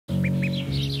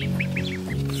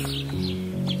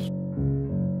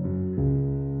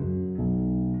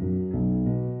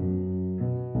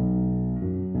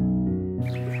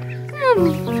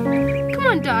Come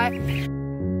on, Dot.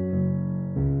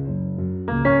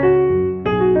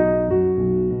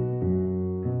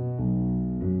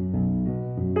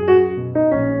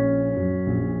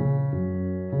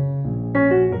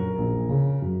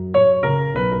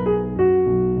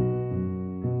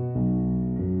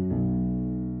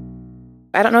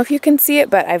 I don't know if you can see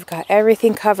it, but I've got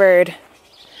everything covered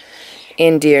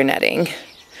in deer netting.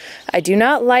 I do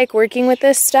not like working with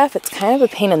this stuff. It's kind of a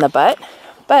pain in the butt,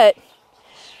 but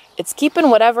it's keeping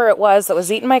whatever it was that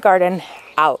was eating my garden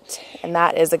out, and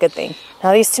that is a good thing.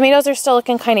 Now these tomatoes are still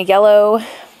looking kind of yellow,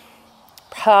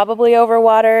 probably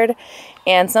overwatered,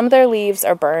 and some of their leaves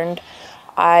are burned.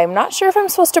 I'm not sure if I'm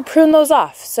supposed to prune those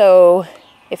off, so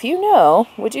if you know,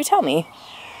 would you tell me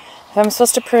if I'm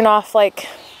supposed to prune off like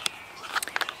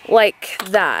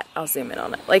that? I'll zoom in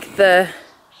on it, like that.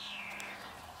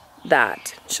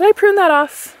 Should I prune that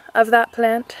off of that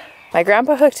plant? My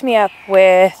grandpa hooked me up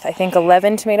with, I think,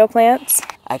 11 tomato plants.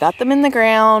 I got them in the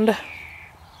ground.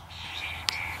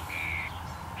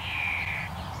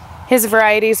 His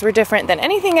varieties were different than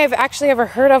anything I've actually ever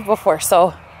heard of before.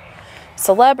 So,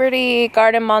 Celebrity,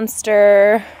 Garden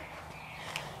Monster.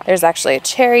 There's actually a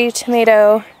cherry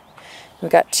tomato. We've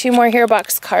got 2 more here,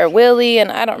 Boxcar Willie, and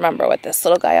I don't remember what this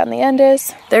little guy on the end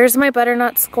is. There's my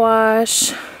butternut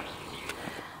squash.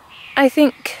 I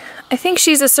think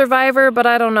she's a survivor, but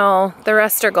I don't know. The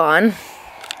rest are gone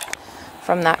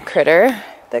from that critter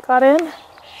that got in.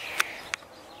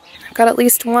 I've got at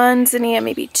least 1 zinnia,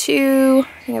 maybe 2.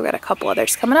 I think I've got a couple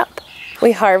others coming up.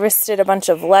 We harvested a bunch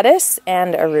of lettuce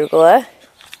and arugula.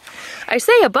 I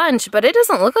say a bunch, but it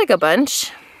doesn't look like a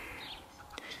bunch.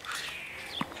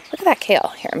 Look at that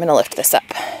kale. Here, I'm gonna lift this up.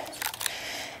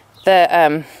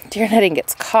 The deer netting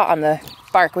gets caught on the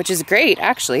bark, which is great,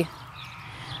 actually.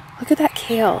 Look at that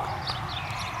kale.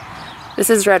 This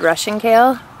is red Russian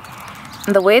kale.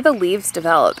 And the way the leaves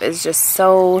develop is just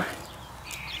so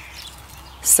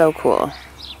cool.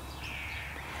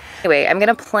 Anyway, I'm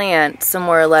gonna plant some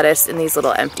more lettuce in these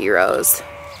little empty rows.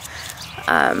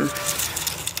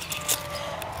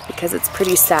 Because it's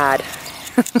pretty sad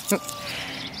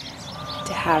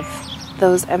to have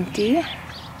those empty.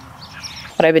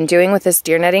 What I've been doing with this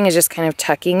deer netting is just kind of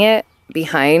tucking it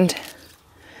behind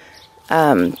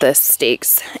the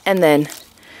stakes and then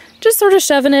just sort of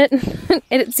shoving it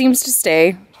and it seems to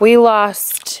stay. We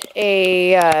lost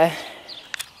a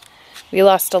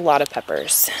lot of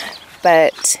peppers,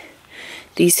 but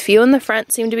these few in the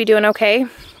front seem to be doing okay.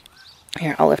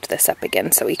 Here, I'll lift this up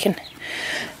again so we can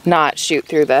not shoot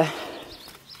through the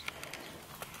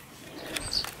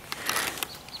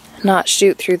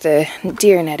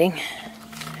deer netting.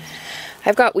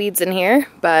 I've got weeds in here,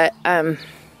 but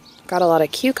got a lot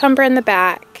of cucumber in the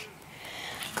back,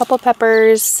 a couple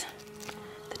peppers.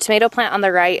 The tomato plant on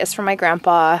the right is from my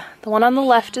grandpa. The one on the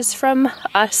left is from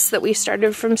us that we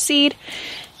started from seed.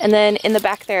 And then in the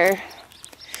back there,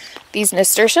 these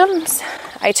nasturtiums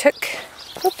I took,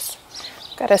 oops,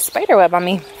 got a spider web on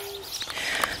me.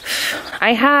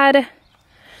 I had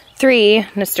 3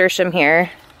 nasturtium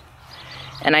here,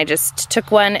 and I just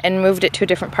took one and moved it to a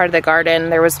different part of the garden.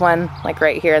 There was one like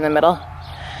right here in the middle.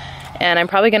 And I'm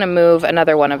probably gonna move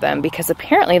another one of them because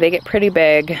apparently they get pretty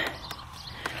big.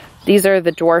 These are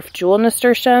the dwarf jewel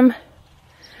nasturtium.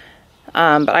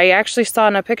 But I actually saw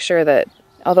in a picture that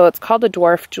although it's called a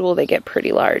dwarf jewel, they get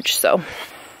pretty large, so.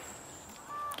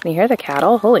 Can you hear the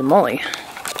cattle? Holy moly.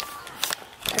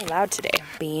 Very loud today.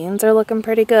 Beans are looking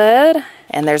pretty good.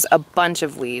 And there's a bunch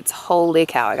of weeds. Holy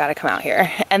cow, I gotta come out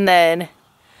here. And then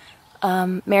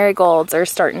marigolds are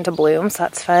starting to bloom, so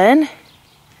that's fun.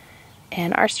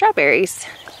 And our strawberries.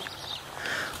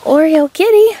 Oreo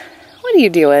kitty, what are you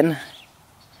doing?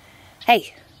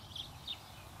 Hey.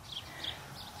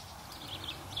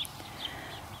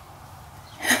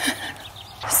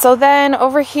 So then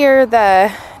over here,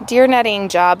 the deer netting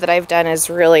job that I've done is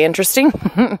really interesting,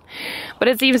 but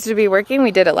it seems to be working.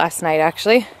 We did it last night,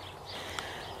 actually.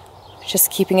 Just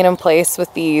keeping it in place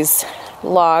with these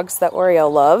logs that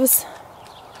Oreo loves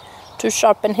to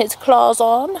sharpen his claws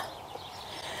on.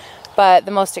 But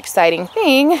the most exciting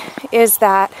thing is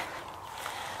that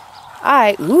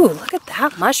ooh, look at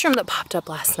that mushroom that popped up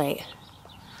last night.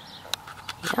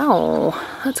 No,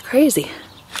 that's crazy.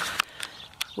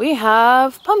 We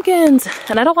have pumpkins,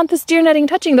 and I don't want this deer netting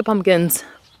touching the pumpkins.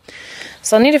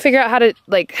 So I need to figure out how to,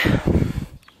 like,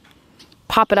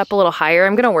 pop it up a little higher.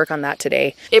 I'm gonna work on that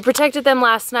today. It protected them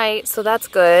last night, so that's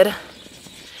good.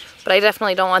 But I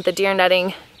definitely don't want the deer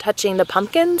netting touching the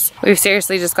pumpkins. We've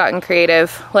seriously just gotten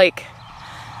creative. Like,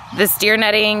 this deer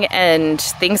netting and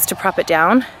things to prop it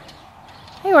down.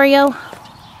 Hey, Oreo.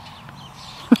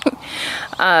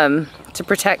 To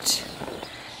protect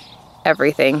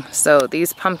everything. So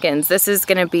these pumpkins, this is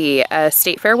gonna be a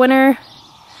state fair winner.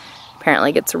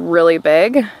 Apparently gets really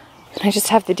big. I just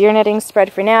have the deer netting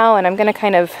spread for now, and I'm gonna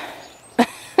kind of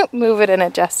move it and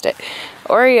adjust it.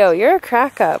 Oreo, you're a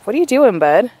crack up. What are you doing,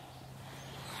 bud?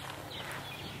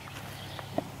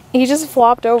 He just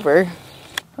flopped over.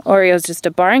 Oreo's just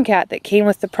a barn cat that came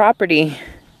with the property.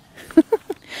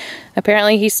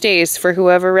 Apparently he stays for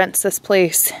whoever rents this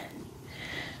place.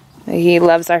 He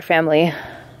loves our family.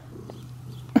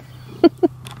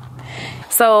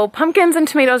 So pumpkins and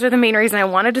tomatoes are the main reason I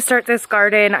wanted to start this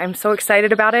garden. I'm so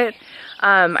excited about it.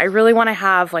 I really want to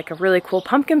have like a really cool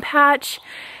pumpkin patch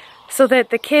so that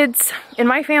the kids in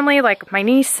my family, like my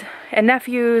niece and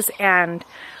nephews and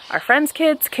our friends'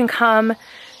 kids, can come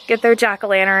get their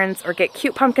jack-o'-lanterns or get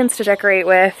cute pumpkins to decorate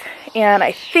with. And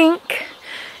I think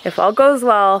if all goes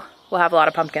well, we'll have a lot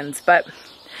of pumpkins, but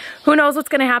who knows what's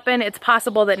gonna happen. It's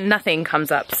possible that nothing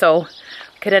comes up, so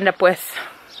we could end up with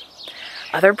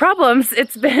other problems.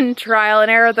 It's been trial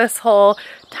and error this whole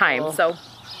time. So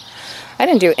I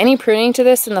didn't do any pruning to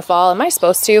this in the fall. Am I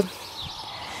supposed to?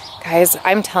 Guys,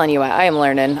 I'm telling you what, I am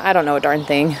learning. I don't know a darn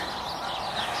thing.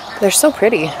 They're so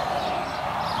pretty.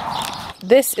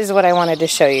 This is what I wanted to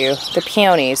show you, the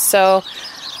peonies. So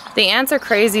the ants are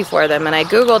crazy for them, and I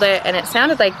Googled it and it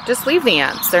sounded like just leave the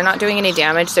ants. They're not doing any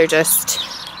damage. They're just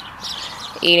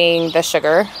eating the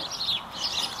sugar.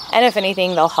 And if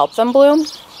anything, they'll help them bloom.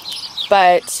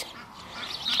 But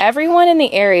everyone in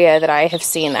the area that I have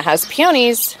seen that has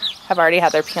peonies have already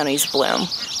had their peonies bloom.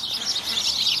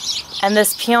 And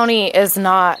this peony is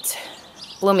not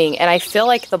blooming. And I feel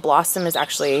like the blossom is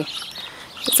actually,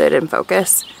 is it in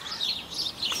focus?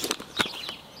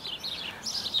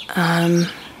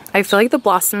 I feel like the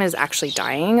blossom is actually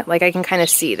dying. Like I can kind of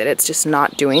see that it's just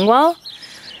not doing well.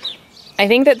 I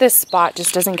think that this spot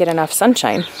just doesn't get enough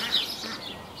sunshine.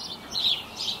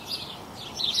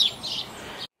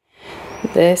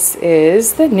 This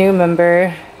is the new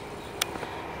member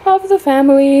of the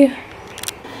family,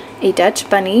 a Dutch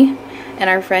bunny, and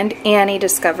our friend Annie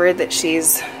discovered that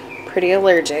she's pretty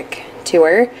allergic to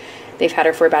her. They've had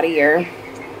her for about a year.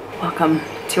 Welcome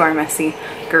to our messy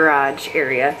garage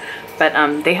area.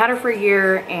 But they had her for a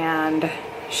year, and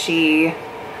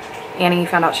Annie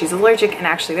found out she's allergic, and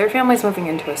actually their family's moving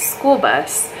into a school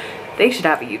bus. They should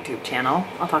have a YouTube channel.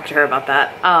 I'll talk to her about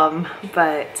that.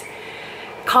 But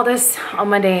called us on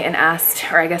Monday and asked,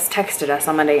 or I guess texted us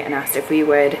on Monday and asked if we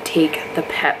would take the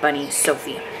pet bunny,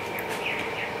 Sophie.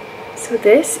 So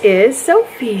this is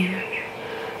Sophie.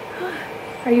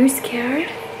 Are you scared?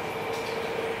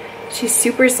 She's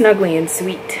super snuggly and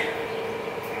sweet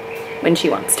when she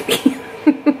wants to be.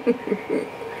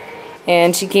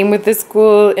 And she came with this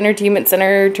cool entertainment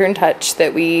center turn touch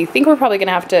that we think we're probably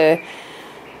gonna have to,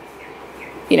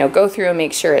 you know, go through and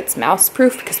make sure it's mouse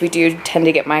proof, because we do tend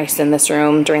to get mice in this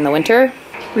room during the winter.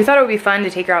 We thought it would be fun to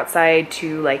take her outside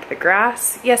to like the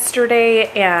grass yesterday,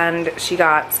 and she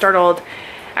got startled.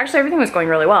 Actually, everything was going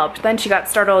really well, but then she got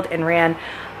startled and ran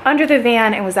under the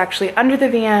van and was actually under the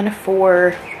van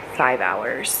for 5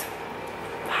 hours.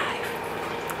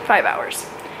 5 hours.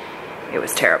 It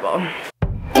was terrible.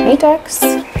 Hey ducks.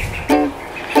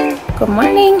 Good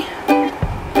morning.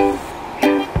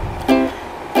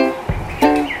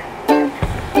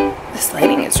 This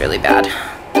lighting is really bad.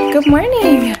 Good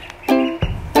morning.